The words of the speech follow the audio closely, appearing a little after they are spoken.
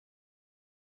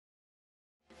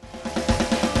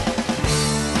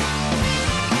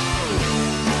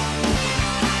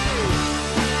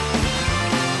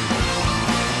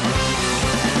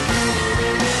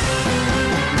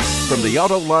the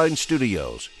Autoline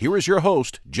studios, here is your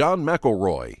host, John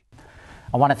McElroy.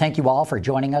 I want to thank you all for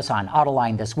joining us on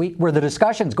Autoline this week, where the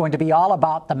discussion is going to be all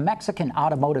about the Mexican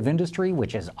automotive industry,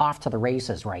 which is off to the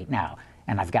races right now.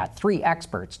 And I've got three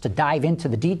experts to dive into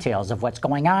the details of what's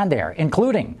going on there,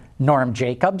 including Norm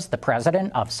Jacobs, the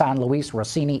president of SANLUIS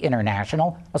Rassini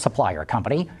International, a supplier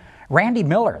company; Randy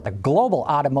Miller, the global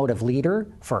automotive leader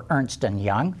for Ernst &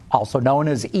 Young, also known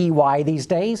as EY these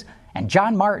days; and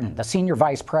John Martin, the senior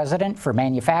vice president for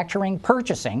manufacturing,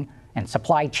 purchasing, and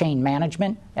supply chain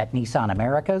management at Nissan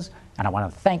Americas. And I want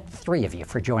to thank the three of you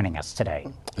for joining us today.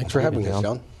 Thanks for having us,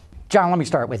 John. John, let me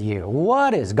start with you.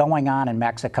 What is going on in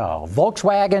Mexico?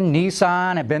 Volkswagen,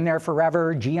 Nissan have been there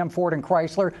forever, GM, Ford, and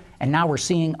Chrysler, and now we're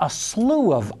seeing a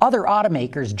slew of other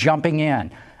automakers jumping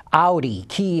in. Audi,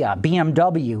 Kia,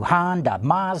 BMW, Honda,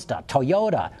 Mazda,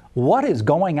 Toyota. What is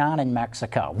going on in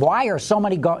Mexico? Why are so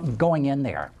many going in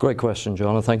there? Great question,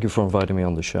 John, and thank you for inviting me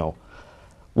on the show.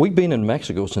 We've been in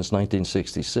Mexico since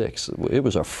 1966. It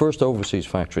was our first overseas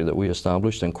factory that we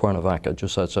established in Cuernavaca,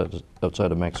 just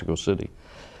outside of Mexico City.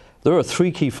 There are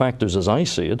three key factors, as I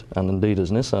see it, and indeed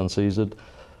as Nissan sees it,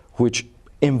 which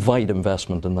invite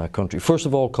investment in that country. First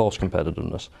of all, cost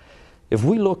competitiveness. If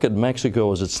we look at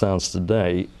Mexico as it stands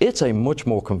today, it's a much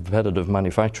more competitive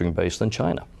manufacturing base than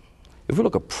China. If we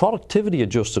look at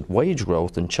productivity-adjusted wage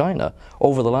growth in China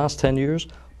over the last 10 years,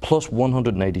 plus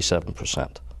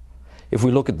 187%. If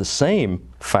we look at the same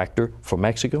factor for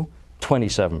Mexico,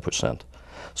 27%.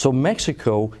 So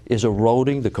Mexico is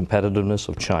eroding the competitiveness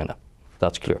of China.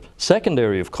 That's clear. Second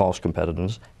area of cost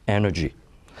competitiveness, energy.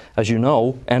 As you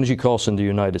know, energy costs in the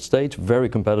United States, very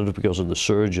competitive because of the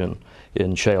surge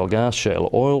in shale gas, shale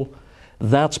oil.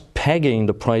 That's pegging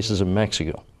the prices in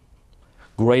Mexico.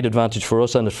 Great advantage for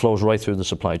us, and it flows right through the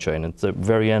supply chain. It's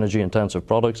very energy-intensive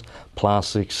products,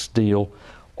 plastics, steel,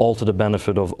 all to the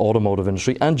benefit of automotive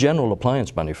industry and general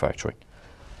appliance manufacturing.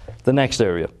 The next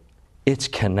area, it's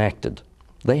connected.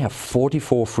 They have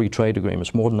 44 free trade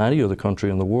agreements, more than any other country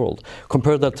in the world.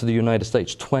 Compare that to the United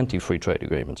States, 20 free trade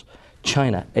agreements.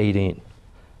 China, 18.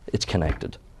 It's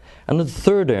connected. And the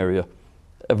third area,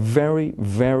 a very,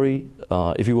 very,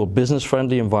 if you will,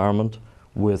 business-friendly environment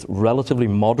with relatively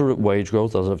moderate wage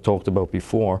growth, as I've talked about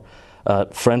before,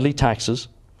 friendly taxes,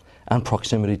 and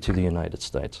proximity to the United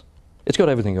States. It's got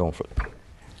everything going for it.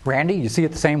 Randy, you see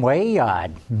it the same way?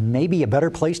 Maybe a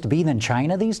better place to be than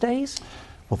China these days?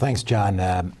 Well, thanks, John.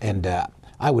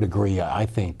 I would agree. I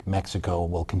think Mexico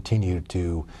will continue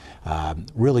to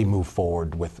really move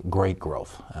forward with great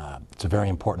growth. It's a very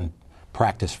important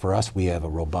practice for us. We have a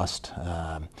robust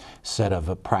set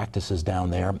of practices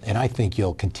down there, and I think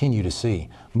you'll continue to see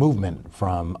movement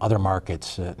from other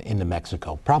markets into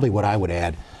Mexico. Probably what I would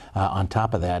add on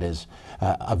top of that is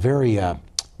a very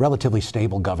relatively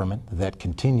stable government that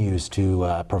continues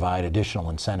to provide additional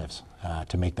incentives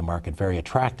to make the market very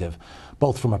attractive,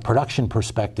 both from a production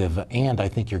perspective, and I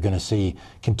think you're going to see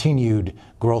continued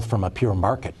growth from a pure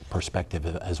market perspective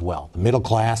as well. The middle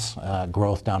class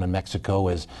growth down in Mexico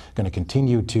is going to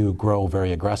continue to grow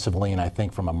very aggressively, and I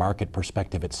think from a market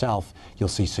perspective itself, you'll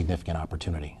see significant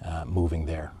opportunity moving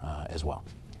there as well.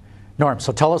 Norm,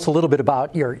 so tell us a little bit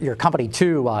about your company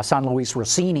too, SANLUIS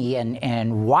Rassini,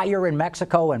 and why you're in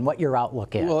Mexico and what your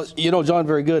outlook is. Well, you know, John,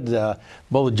 very good.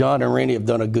 Both John and Randy have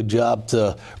done a good job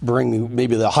to bring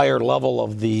maybe the higher level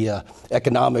of the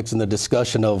economics and the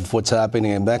discussion of what's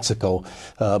happening in Mexico.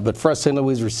 But for us,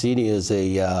 SANLUIS Rassini is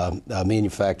a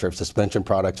manufacturer of suspension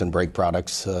products and brake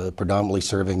products, predominantly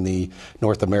serving the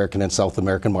North American and South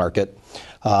American market.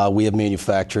 We have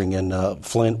manufacturing in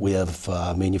Flint. We have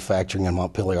manufacturing in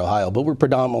Montpelier, Ohio. But we're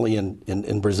predominantly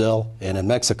in Brazil and in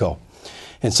Mexico.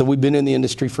 And so we've been in the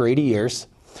industry for 80 years.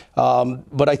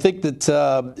 But I think that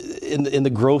in the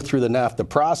growth through the NAFTA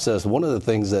process, one of the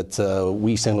things that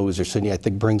we, SANLUIS Rassini, I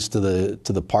think brings to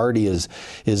the party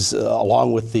is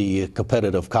along with the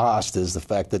competitive cost, is the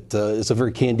fact that it's a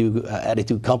very can-do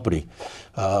attitude company.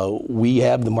 We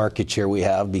have the market share we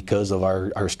have because of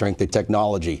our strength in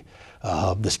technology.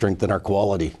 The strength in our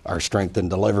quality, our strength in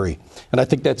delivery, and I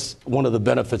think that's one of the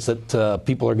benefits that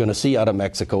people are going to see out of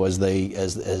Mexico as they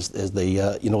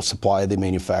supply, they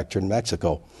manufacture in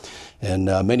Mexico. And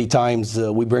many times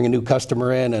we bring a new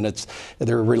customer in, and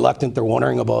they're reluctant. They're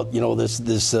wondering about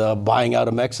this buying out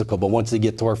of Mexico. But once they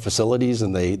get to our facilities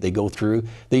and they go through,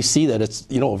 they see that it's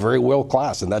very world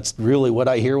class, and that's really what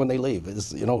I hear when they leave.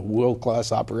 Is world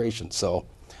class operation. So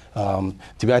to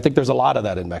me, I think there's a lot of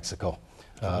that in Mexico.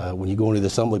 When you go into the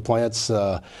assembly plants,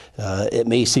 it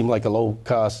may seem like a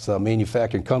low-cost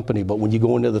manufacturing company, but when you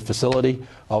go into the facility,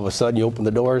 all of a sudden you open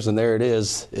the doors and there it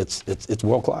is. It's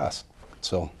world-class.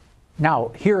 So,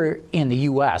 Now, here in the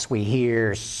U.S., we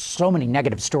hear so many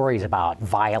negative stories about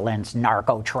violence,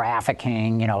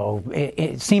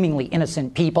 narco-trafficking, seemingly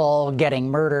innocent people getting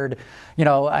murdered.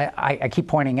 I keep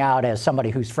pointing out, as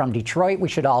somebody who's from Detroit, we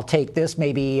should all take this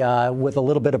maybe with a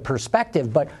little bit of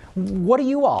perspective. But what do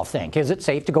you all think? Is it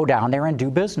safe to go down there and do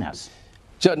business?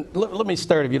 John, let me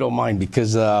start, if you don't mind,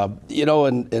 because, in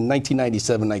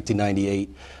 1997, 1998,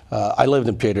 I lived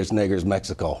in Piedras Negras,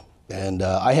 Mexico. And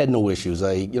I had no issues.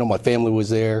 My family was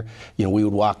there. We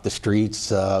would walk the streets.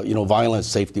 Violence,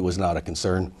 safety was not a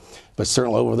concern. But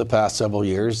certainly over the past several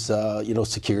years,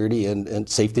 security and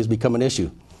safety has become an issue.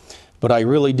 But I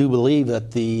really do believe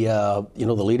that the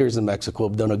leaders in Mexico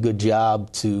have done a good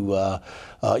job to,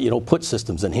 put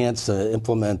systems, enhance,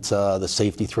 implement the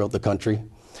safety throughout the country.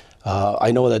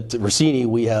 I know that at Rassini,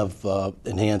 we have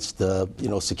enhanced,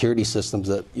 security systems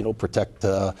that, protect,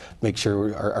 make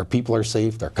sure our people are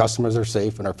safe, our customers are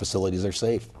safe, and our facilities are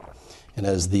safe. And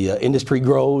as the industry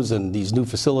grows and these new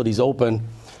facilities open,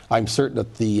 I'm certain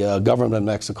that the government of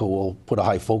Mexico will put a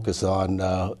high focus on,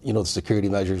 the security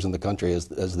measures in the country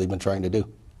as they've been trying to do.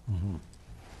 Mm-hmm.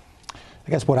 I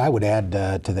guess what I would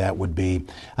add to that would be,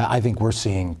 I think we're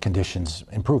seeing conditions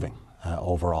improving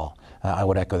overall. I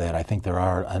would echo that. I think there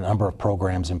are a number of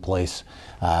programs in place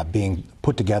being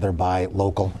put together by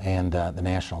local and the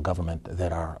national government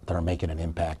that are making an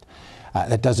impact.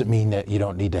 That doesn't mean that you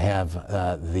don't need to have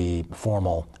the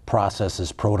formal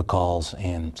processes, protocols,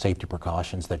 and safety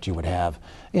precautions that you would have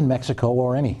in Mexico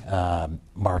or any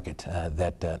market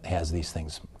that has these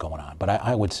things going on. But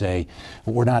I would say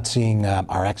we're not seeing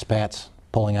our expats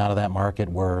pulling out of that market.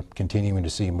 We're continuing to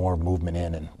see more movement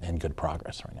in and good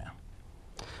progress right now.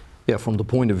 Yeah, from the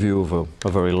point of view of a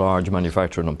very large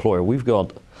manufacturer and employer, we've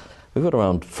got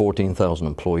around 14,000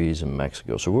 employees in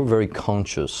Mexico, so we're very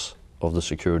conscious of the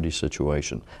security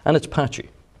situation, and it's patchy.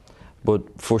 But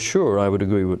for sure, I would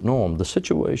agree with Norm, the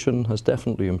situation has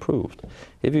definitely improved.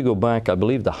 If you go back, I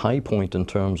believe the high point in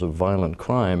terms of violent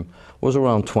crime was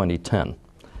around 2010.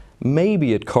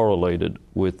 Maybe it correlated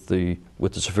with the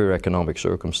severe economic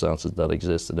circumstances that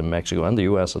existed in Mexico and the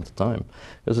U.S. at the time,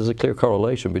 because there's a clear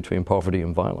correlation between poverty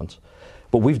and violence.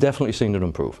 But we've definitely seen it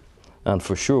improve. And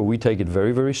for sure, we take it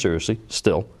very, very seriously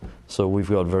still. So we've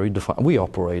got very defined, we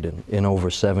operate in over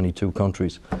 72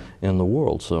 countries in the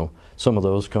world. So some of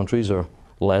those countries are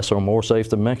less or more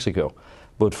safe than Mexico.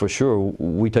 But for sure,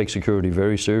 we take security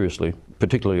very seriously,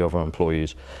 particularly of our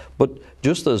employees. But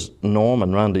just as Norm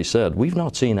and Randy said, we've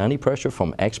not seen any pressure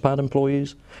from expat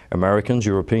employees, Americans,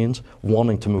 Europeans,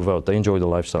 wanting to move out. They enjoy the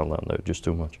lifestyle down there just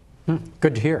too much.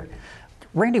 Good to hear.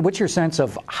 Randy, what's your sense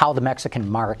of how the Mexican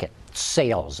market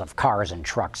sales of cars and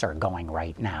trucks are going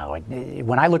right now?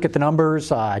 When I look at the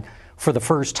numbers, for the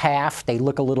first half, they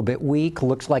look a little bit weak.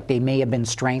 Looks like they may have been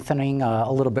strengthening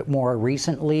a little bit more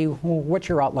recently. What's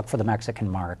your outlook for the Mexican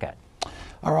market?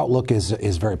 Our outlook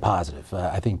is very positive.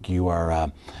 I think you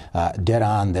are dead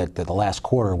on that the last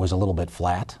quarter was a little bit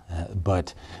flat,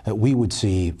 but we would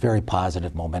see very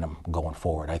positive momentum going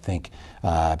forward. I think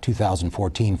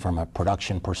 2014, from a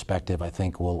production perspective, I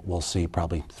think we'll see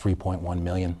probably 3.1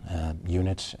 million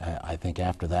units. I think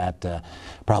after that,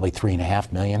 probably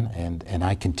 3.5 million. And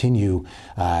I continue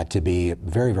to be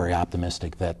very, very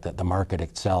optimistic that the market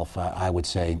itself, I would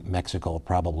say Mexico will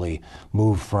probably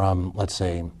move from, let's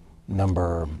say,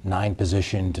 number 9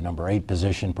 position to number 8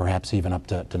 position, perhaps even up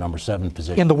to number 7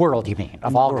 position. In the world, you mean,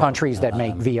 of all countries that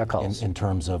make vehicles? In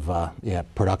terms of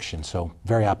production. So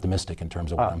very optimistic in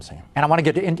terms of what I'm seeing. And I want to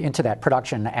get into that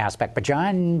production aspect. But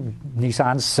John,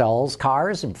 Nissan sells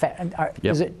cars. In fact,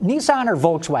 is it Nissan or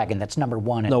Volkswagen that's number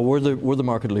 1? No, we're the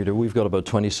market leader. We've got about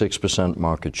 26%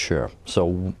 market share.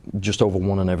 So just over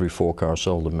 1 in every 4 cars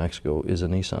sold in Mexico is a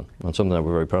Nissan. And something that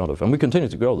we're very proud of. And we continue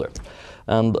to grow there.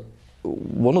 And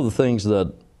one of the things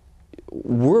that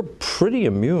we're pretty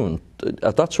immune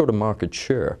at that sort of market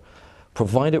share,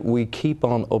 provided we keep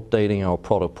on updating our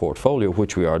product portfolio,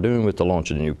 which we are doing with the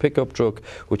launch of the new pickup truck,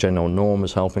 which I know Norm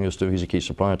is helping us do. He's a key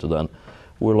supplier to that.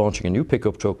 We're launching a new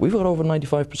pickup truck. We've got over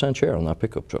 95% share on that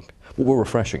pickup truck, but we're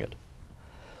refreshing it.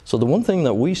 So the one thing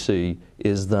that we see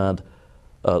is that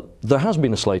there has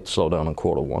been a slight slowdown in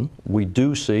Q1. We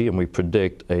do see and we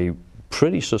predict a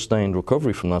pretty sustained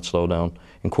recovery from that slowdown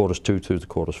in Q2 to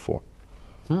Q4.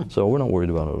 So we're not worried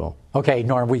about it at all. Okay,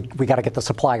 Norm, we got to get the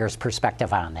supplier's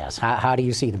perspective on this. How do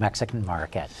you see the Mexican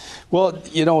market? Well,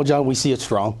 John, we see it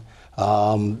strong.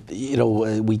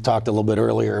 We talked a little bit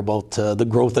earlier about the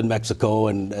growth in Mexico,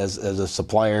 and as a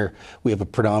supplier, we have a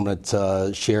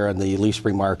predominant share in the leaf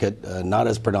spring market, not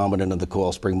as predominant in the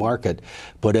coil spring market.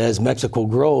 But as Mexico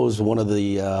grows, one of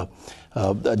the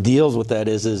deals with that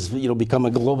is become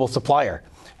a global supplier.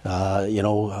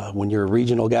 When you're a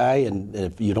regional guy and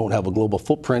if you don't have a global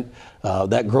footprint,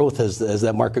 that growth as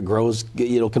that market grows,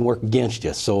 can work against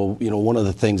you. So, one of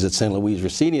the things that SANLUIS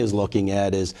Rassini is looking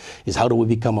at is how do we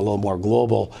become a little more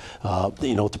global,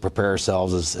 to prepare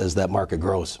ourselves as that market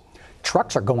grows.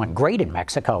 Trucks are going great in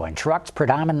Mexico, and trucks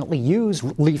predominantly use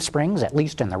leaf springs, at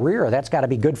least in the rear. That's got to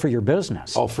be good for your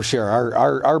business. Oh, for sure.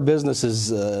 Our business is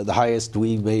the highest.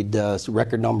 We made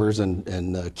record numbers in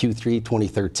Q3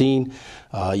 2013.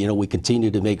 We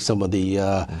continue to make some of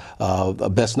the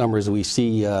best numbers we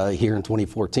see here in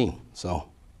 2014. So,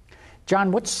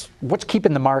 John, what's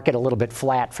keeping the market a little bit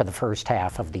flat for the first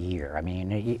half of the year? I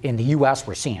mean, in the U.S.,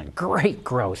 we're seeing great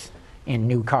growth in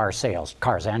new car sales,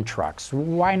 cars and trucks.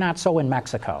 Why not so in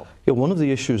Mexico? Yeah, one of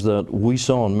the issues that we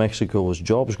saw in Mexico was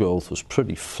jobs growth was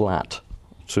pretty flat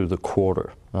through the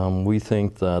quarter. We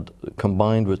think that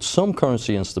combined with some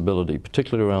currency instability,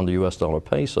 particularly around the US dollar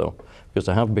peso, because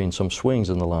there have been some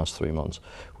swings in the last 3 months,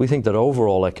 we think that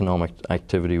overall economic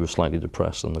activity was slightly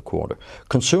depressed in the quarter.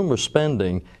 Consumer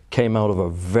spending came out of a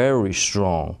very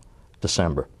strong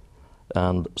December.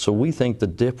 And so we think the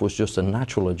dip was just a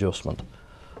natural adjustment.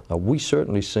 We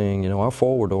certainly seeing, our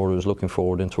forward orders looking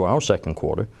forward into our second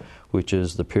quarter, which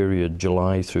is the period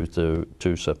July through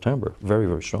to September, very,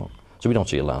 very strong. So we don't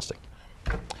see it lasting.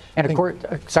 And of course,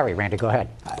 sorry, Randy, go ahead.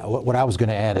 What I was going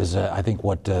to add is I think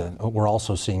what we're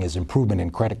also seeing is improvement in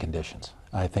credit conditions.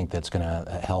 I think that's going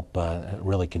to help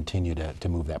really continue to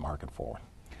move that market forward.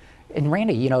 And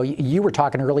Randy, you were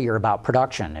talking earlier about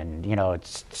production, and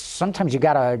it's sometimes you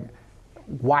got to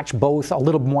watch both a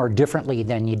little more differently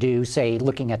than you do, say,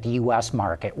 looking at the U.S.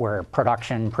 market, where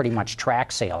production pretty much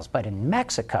tracks sales. But in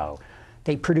Mexico,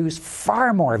 they produce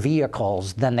far more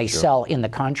vehicles than they sell in the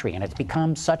country, and it's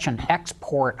become such an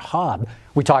export hub.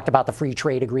 We talked about the free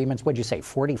trade agreements. What'd you say,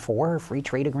 44 free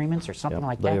trade agreements or something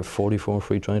like that? They have 44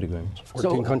 free trade agreements.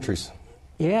 14 countries.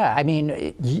 Yeah, I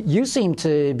mean, you seem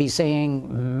to be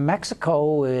saying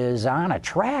Mexico is on a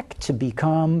track to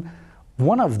become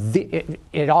one of the,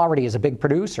 it already is a big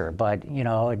producer, but,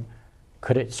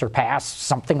 could it surpass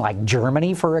something like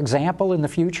Germany, for example, in the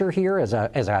future here as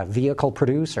a vehicle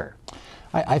producer?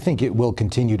 I think it will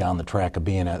continue down the track of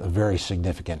being a very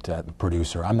significant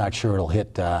producer. I'm not sure it'll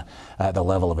hit the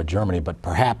level of a Germany, but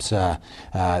perhaps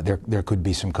there could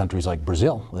be some countries like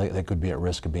Brazil that could be at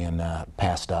risk of being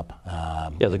passed up.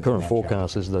 The current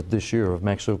forecast is that this year, if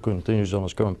Mexico continues on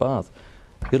its current path,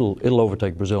 it'll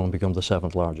overtake Brazil and become the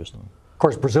 7th largest. Of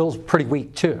course, Brazil's pretty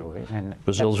weak too.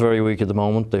 Brazil's very weak at the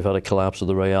moment. They've had a collapse of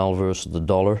the real versus the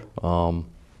dollar.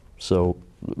 So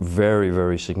very,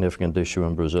 very significant issue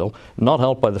in Brazil. Not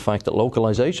helped by the fact that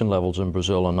localization levels in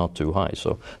Brazil are not too high.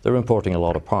 So they're importing a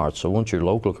lot of parts. So once your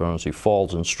local currency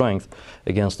falls in strength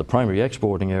against the primary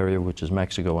exporting area, which is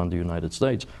Mexico and the United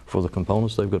States, for the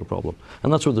components, they've got a problem.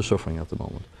 And that's what they're suffering at the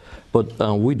moment. But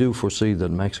we do foresee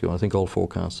that Mexico, I think all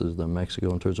forecasts is that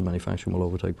Mexico in terms of manufacturing will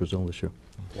overtake Brazil this year.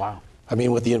 Wow. I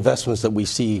mean, with the investments that we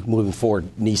see moving forward,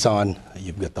 Nissan,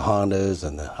 you've got the Hondas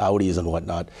and the Audis and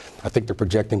whatnot. I think they're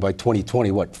projecting by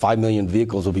 2020, 5 million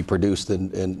vehicles will be produced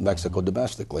in Mexico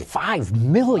domestically. 5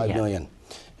 million? 5 million.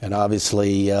 And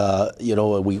obviously,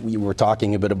 we were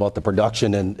talking a bit about the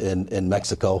production in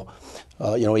Mexico.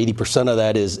 80% of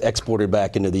that is exported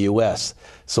back into the U.S.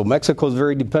 So Mexico is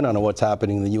very dependent on what's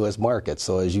happening in the U.S. market.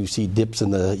 So as you see dips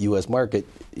in the U.S. market,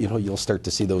 you'll start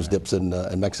to see those dips in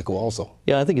Mexico also.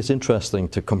 Yeah, I think it's interesting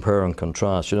to compare and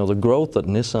contrast. The growth that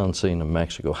Nissan's seen in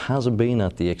Mexico hasn't been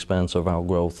at the expense of our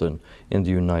growth in the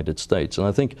United States. And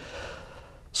I think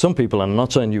some people, and I'm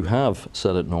not saying you have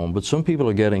said it, Norm, but some people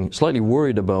are getting slightly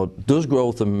worried about, does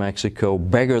growth in Mexico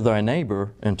beggar their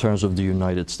neighbor in terms of the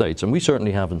United States? And we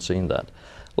certainly haven't seen that.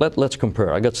 Let's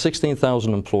compare. I got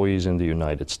 16,000 employees in the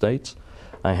United States.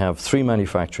 I have 3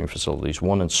 manufacturing facilities,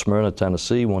 one in Smyrna,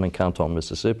 Tennessee, one in Canton,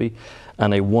 Mississippi,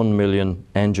 and a 1 million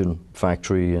engine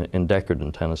factory in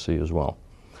Deckard, Tennessee as well.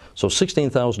 So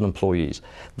 16,000 employees.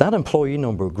 That employee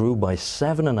number grew by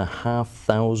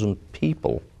 7,500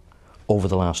 people over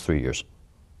the last 3 years,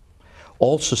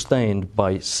 all sustained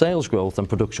by sales growth and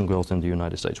production growth in the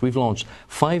United States. We've launched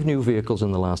 5 new vehicles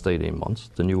in the last 18 months,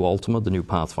 the new Altima, the new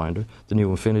Pathfinder, the new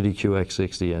Infiniti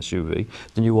QX60 SUV,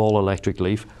 the new all-electric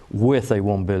Leaf with a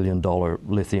 $1 billion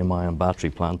lithium-ion battery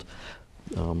plant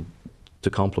to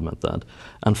complement that.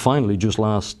 And finally, just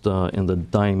in the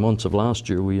dying months of last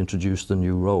year, we introduced the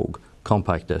new Rogue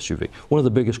compact SUV, one of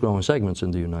the biggest growing segments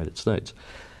in the United States.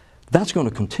 That's going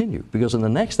to continue because in the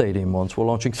next 18 months, we're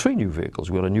launching 3 new vehicles.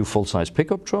 We've got a new full-size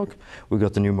pickup truck. We've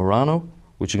got the new Murano,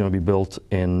 which is going to be built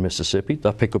in Mississippi.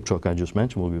 That pickup truck I just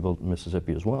mentioned will be built in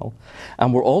Mississippi as well.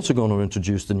 And we're also going to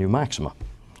introduce the new Maxima.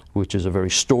 which is a very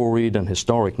storied and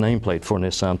historic nameplate for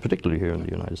Nissan, particularly here in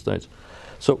the United States.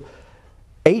 So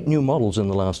 8 new models in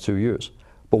the last 2 years.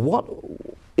 But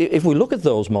if we look at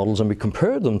those models and we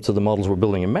compare them to the models we're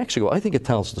building in Mexico, I think it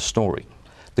tells the story.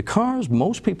 The cars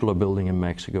most people are building in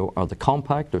Mexico are the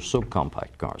compact or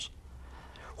subcompact cars,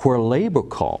 where labor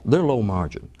costs, they're low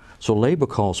margin. So labor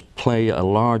costs play a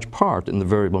large part in the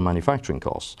variable manufacturing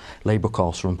costs. Labor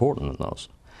costs are important in those.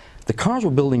 The cars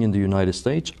we're building in the United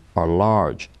States are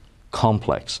large,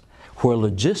 complex, where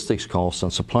logistics costs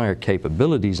and supplier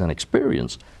capabilities and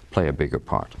experience play a bigger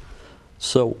part.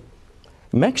 So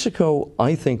Mexico,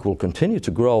 I think, will continue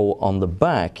to grow on the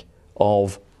back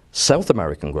of South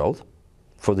American growth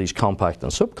for these compact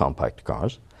and subcompact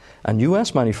cars. And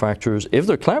US manufacturers, if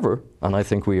they're clever, and I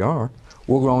think we are,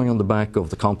 we're growing on the back of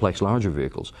the complex larger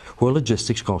vehicles, where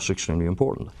logistics costs are extremely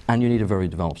important. And you need a very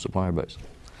developed supplier base.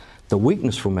 The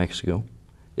weakness for Mexico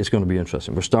is going to be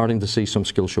interesting. We're starting to see some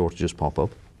skill shortages pop up,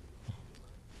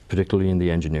 particularly in the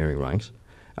engineering ranks.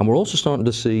 And we're also starting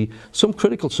to see some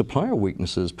critical supplier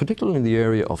weaknesses, particularly in the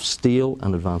area of steel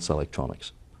and advanced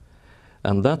electronics.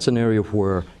 And that's an area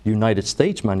where United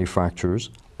States manufacturers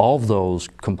of those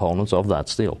components, of that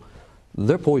steel,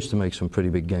 they're poised to make some pretty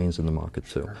big gains in the market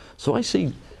too. Sure. So I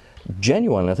see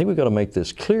genuinely, I think we've got to make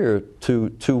this clear to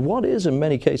what is in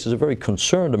many cases a very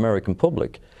concerned American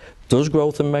public. Does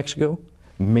growth in Mexico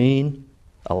mean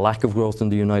a lack of growth in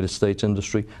the United States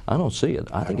industry? I don't see it.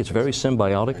 I think it's very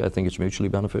symbiotic. I think it's mutually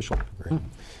beneficial.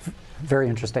 Very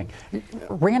interesting.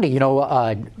 Randy, you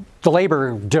know, the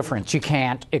labor difference you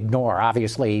can't ignore.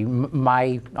 Obviously,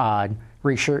 my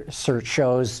research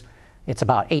shows it's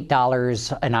about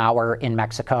 $8 an hour in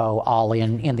Mexico, all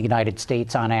in the United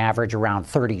States on average around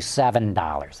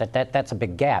 $37. That's a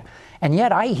big gap. And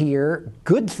yet I hear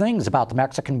good things about the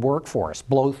Mexican workforce,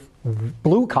 both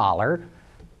blue collar,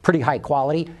 pretty high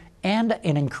quality, and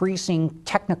an increasing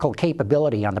technical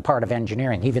capability on the part of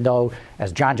engineering, even though,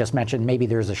 as John just mentioned, maybe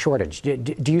there's a shortage.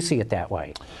 Do you see it that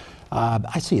way?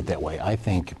 I see it that way. I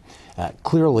think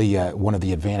clearly one of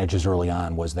the advantages early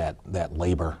on was that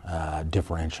labor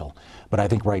differential. But I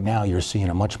think right now you're seeing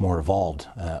a much more evolved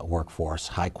workforce,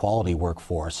 high quality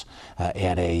workforce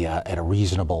at a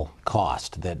reasonable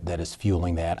cost that is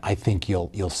fueling that. I think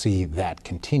you'll see that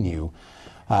continue.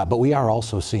 But we are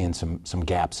also seeing some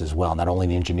gaps as well, not only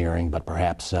in engineering, but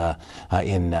perhaps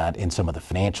in some of the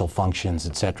financial functions,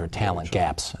 et cetera, talent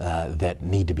gaps that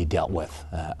need to be dealt with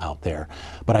out there.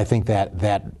 But I think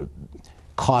that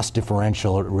cost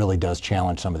differential really does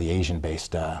challenge some of the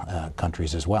Asian-based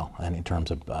countries as well, and in terms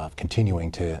of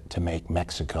continuing to make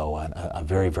Mexico a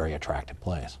very, very attractive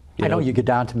place. I know you get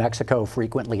down to Mexico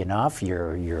frequently enough.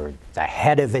 You're the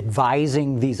head of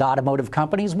advising these automotive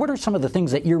companies. What are some of the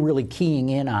things that you're really keying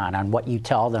in on what you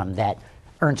tell them that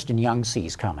Ernst & Young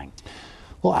sees coming?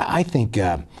 Well, I think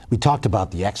we talked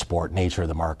about the export nature of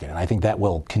the market, and I think that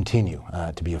will continue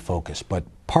to be a focus. But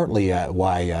partly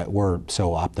why we're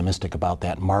so optimistic about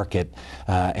that market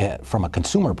from a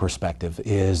consumer perspective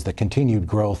is the continued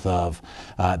growth of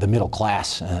the middle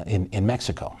class in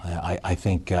Mexico. I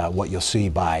think what you'll see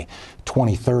by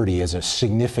 2030 is a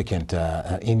significant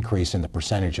increase in the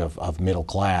percentage of middle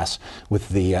class with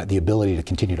the ability to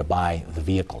continue to buy the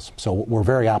vehicles. So we're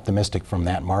very optimistic from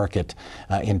that market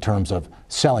in terms of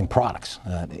selling products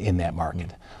in that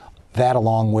market. That,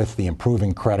 along with the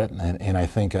improving credit and I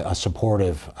think a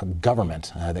supportive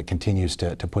government that continues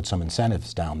to put some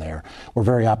incentives down there, we're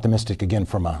very optimistic, again,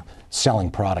 from a selling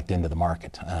product into the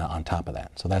market on top of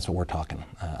that. So that's what we're talking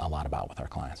a lot about with our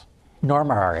clients.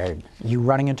 Norma, are you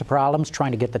running into problems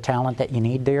trying to get the talent that you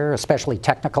need there, especially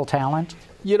technical talent?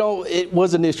 You know, it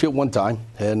was an issue at one time,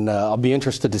 and I'll be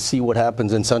interested to see what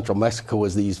happens in central Mexico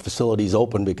as these facilities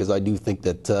open, because I do think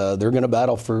that they're going to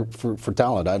battle for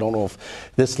talent. I don't know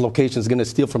if this location is going to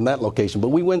steal from that location, but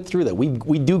we went through that.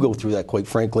 We do go through that, quite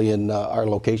frankly, in our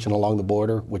location along the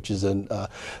border, which is in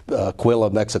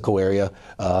Coahuila, Mexico area,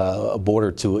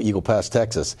 border to Eagle Pass,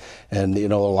 Texas. And, you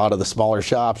know, a lot of the smaller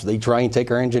shops, they try and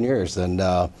take our engineers. And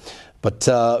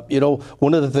But you know,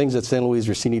 one of the things that SANLUIS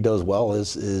Rassini does well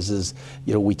is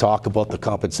you know, we talk about the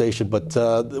compensation, but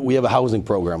we have a housing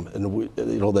program, and we,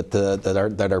 you know,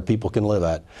 that our people can live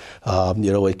at.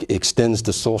 You know, it extends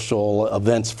to social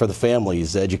events for the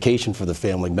families, education for the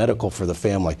family, medical for the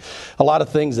family, a lot of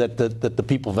things that the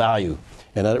people value.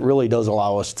 And it really does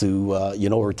allow us to, you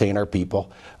know, retain our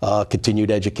people, continued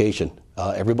education.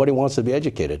 everybody wants to be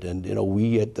educated. And,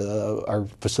 we at our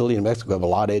facility in Mexico have a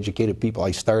lot of educated people.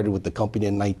 I started with the company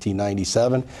in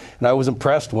 1997, and I was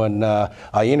impressed when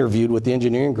I interviewed with the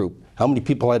engineering group. How many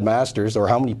people had masters, or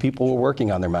how many people were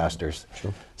working on their masters?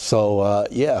 Sure. So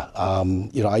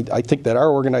I think that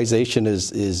our organization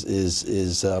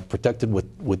is protected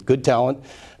with good talent,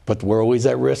 but we're always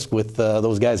at risk with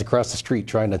those guys across the street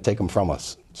trying to take them from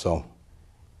us. So,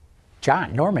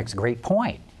 John, Norm makes a great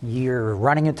point. You're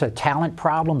running into talent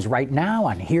problems right now,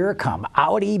 and here come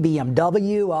Audi,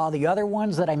 BMW, all the other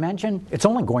ones that I mentioned. It's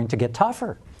only going to get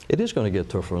tougher. It is going to get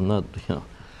tougher, and that,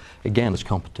 again, it's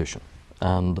competition.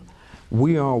 And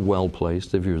we are well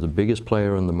placed. If you're the biggest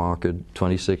player in the market,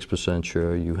 26%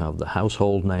 share, you have the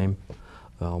household name,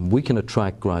 we can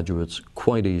attract graduates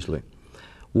quite easily.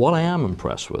 What I am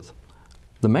impressed with,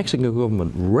 the Mexican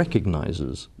government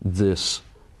recognizes this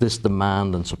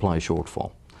demand and supply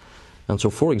shortfall. And so,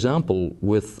 for example,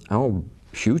 with our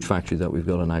huge factory that we've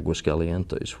got in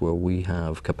Aguascalientes, where we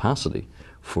have capacity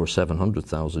for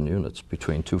 700,000 units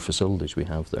between two facilities we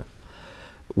have there,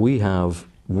 we have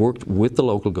worked with the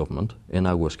local government in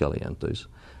Aguascalientes,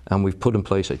 and we've put in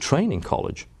place a training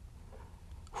college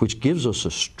which gives us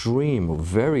a stream of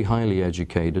very highly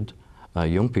educated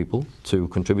young people to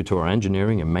contribute to our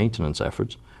engineering and maintenance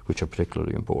efforts, which are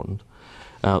particularly important.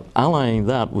 Allying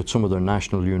that with some of their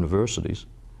national universities,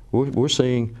 we're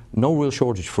seeing no real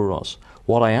shortage for us.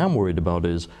 What I am worried about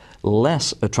is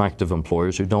less attractive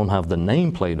employers who don't have the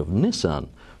nameplate of Nissan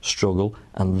struggle,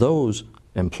 and those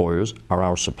employers are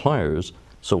our suppliers.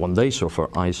 So when they suffer,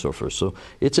 I suffer. So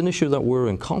it's an issue that we're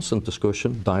in constant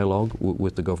discussion, dialogue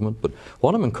with the government. But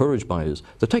what I'm encouraged by is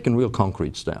they're taking real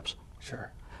concrete steps.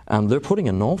 Sure. And they're putting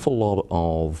an awful lot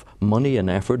of money and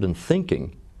effort and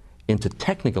thinking into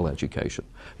technical education,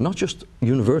 not just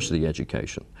university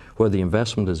education, where the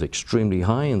investment is extremely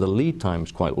high and the lead time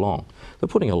is quite long. They're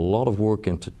putting a lot of work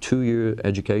into 2-year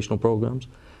educational programs.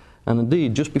 And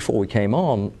indeed, just before we came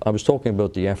on, I was talking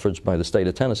about the efforts by the state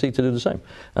of Tennessee to do the same.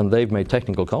 And they've made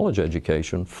technical college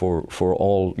education for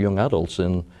all young adults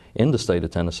in the state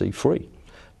of Tennessee free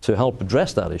to help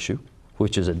address that issue,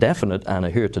 which is a definite and a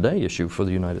here-today issue for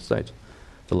the United States,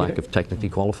 the lack of technically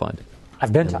qualified.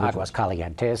 I've been to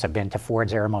Aguascalientes, I've been to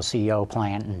Ford's Hermosillo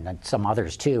plant and some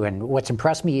others too, and what's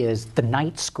impressed me is the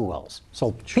night schools.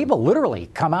 So people literally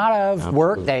come out of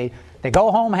work, they go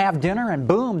home, have dinner, and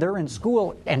boom, they're in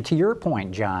school. And to your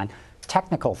point, John,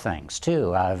 technical things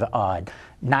too,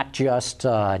 not just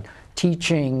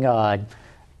teaching.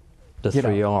 The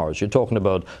 3 R's. You're talking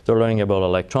about, they're learning about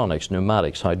electronics,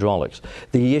 pneumatics, hydraulics,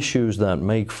 the issues that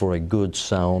make for a good,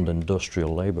 sound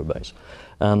industrial labor base.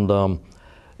 And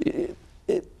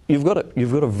you've got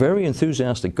a very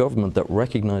enthusiastic government that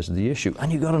recognizes the issue,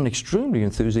 and you've got an extremely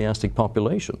enthusiastic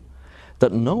population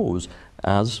that knows,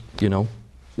 as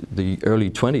the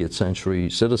early 20th century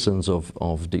citizens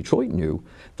of Detroit knew,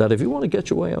 that if you want to get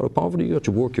your way out of poverty, you have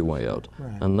to work your way out.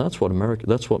 Right. And that's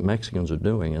what Mexicans are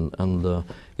doing, and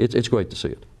it's great to see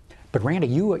it. But Randy,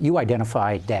 you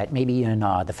identified that maybe in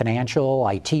the financial,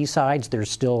 IT sides, there's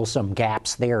still some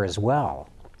gaps there as well.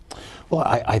 Well,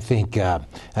 I think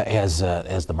as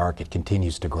the market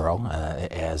continues to grow,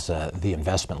 as the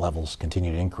investment levels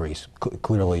continue to increase,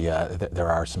 clearly there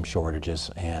are some shortages,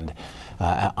 and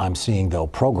I'm seeing, though,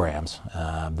 programs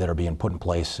that are being put in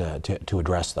place to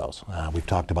address those. We've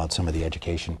talked about some of the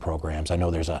education programs. I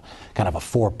know there's a kind of a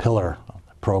 4-pillar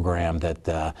program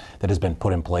that has been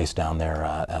put in place down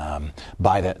there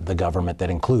by the government that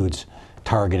includes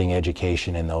targeting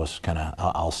education in those kind of,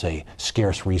 I'll say,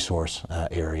 scarce resource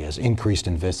areas, increased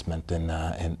investment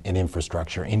in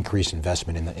infrastructure, increased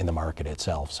investment in the market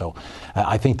itself. So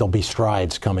I think there'll be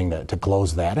strides coming to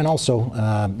close that, and also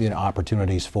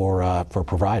opportunities for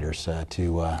providers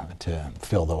to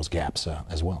fill those gaps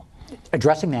as well.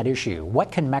 Addressing that issue,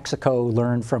 what can Mexico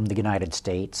learn from the United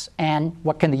States, and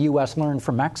what can the U.S. learn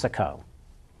from Mexico?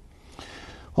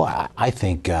 Well, I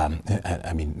think,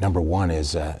 number one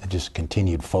is just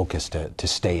continued focus to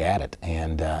stay at it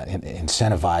and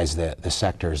incentivize the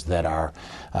sectors that are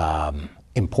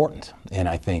important. And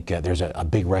I think there's a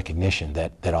big recognition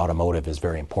that automotive is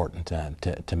very important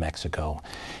to Mexico.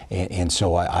 And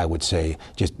so I would say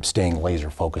just staying laser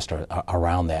focused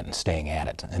around that and staying at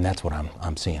it. And that's what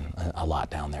I'm seeing a lot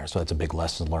down there. So that's a big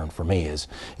lesson learned for me is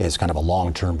kind of a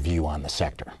long-term view on the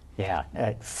sector. Yeah,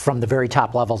 from the very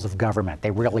top levels of government, they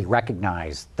really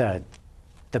recognize the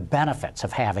benefits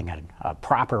of having a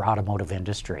proper automotive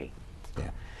industry. Yeah.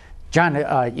 John,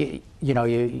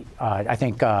 I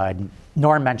think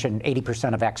Norm mentioned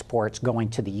 80% of exports going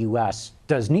to the U.S.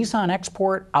 Does Nissan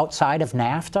export outside of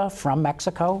NAFTA from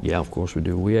Mexico? Yeah, of course we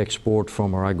do. We export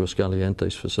from our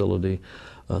Aguascalientes facility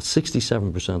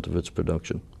 67% of its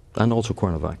production, and also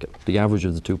Cuernavaca. The average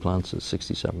of the two plants is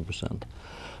 67%.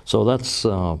 So that's,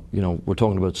 we're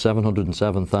talking about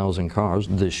 707,000 cars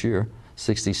this year,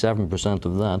 67%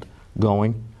 of that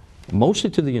going mostly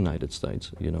to the United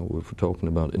States, if we're talking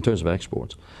about in terms of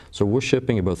exports. So we're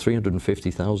shipping about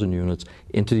 350,000 units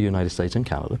into the United States and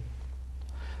Canada.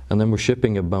 And then we're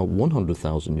shipping about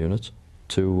 100,000 units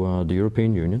to the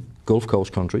European Union, Gulf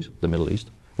Coast countries, the Middle East,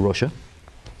 Russia,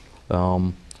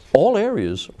 all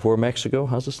areas where Mexico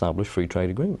has established free trade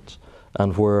agreements,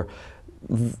 and where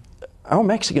our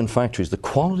Mexican factories, the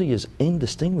quality is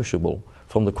indistinguishable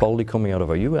from the quality coming out of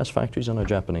our U.S. factories and our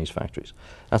Japanese factories.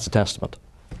 That's a testament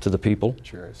to the people,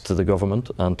 to the government,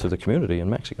 and to the community in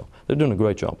Mexico. They're doing a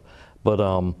great job. But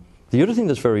the other thing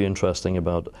that's very interesting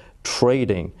about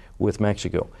trading with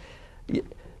Mexico,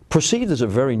 perceived as a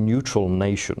very neutral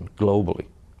nation globally,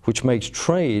 which makes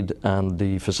trade and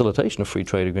the facilitation of free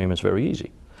trade agreements very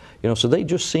easy. So they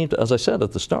just seem to, as I said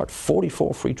at the start,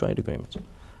 44 free trade agreements.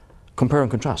 Compare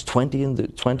and contrast, 20 in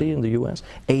the U.S.,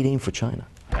 18 for China.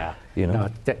 Yeah, no,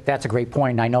 that's a great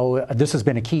point. I know this has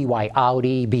been a key why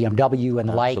Audi, BMW, and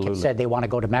the like have said they want to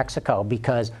go to Mexico,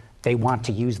 because they want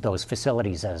to use those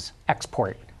facilities as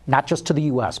export, not just to the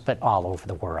U.S., but all over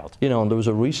the world. And there was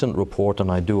a recent report, and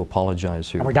I do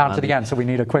apologize here. And we're down to the end, so we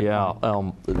need a quick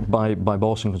one. By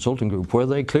Boston Consulting Group, where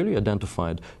they clearly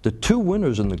identified the two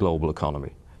winners in the global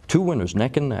economy, two winners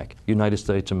neck and neck, United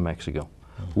States and Mexico.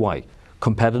 Why?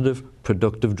 Competitive,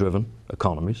 productive-driven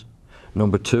economies.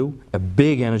 Number two, a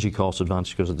big energy cost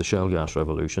advantage because of the shale gas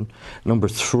revolution. Number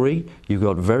three, you've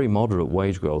got very moderate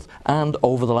wage growth, and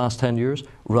over the last 10 years,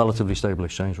 relatively stable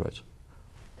exchange rates.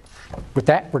 With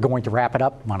that, we're going to wrap it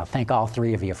up. I want to thank all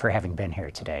three of you for having been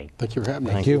here today. Thank you for having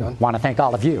me. Thank you. I want to thank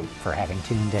all of you for having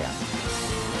tuned in.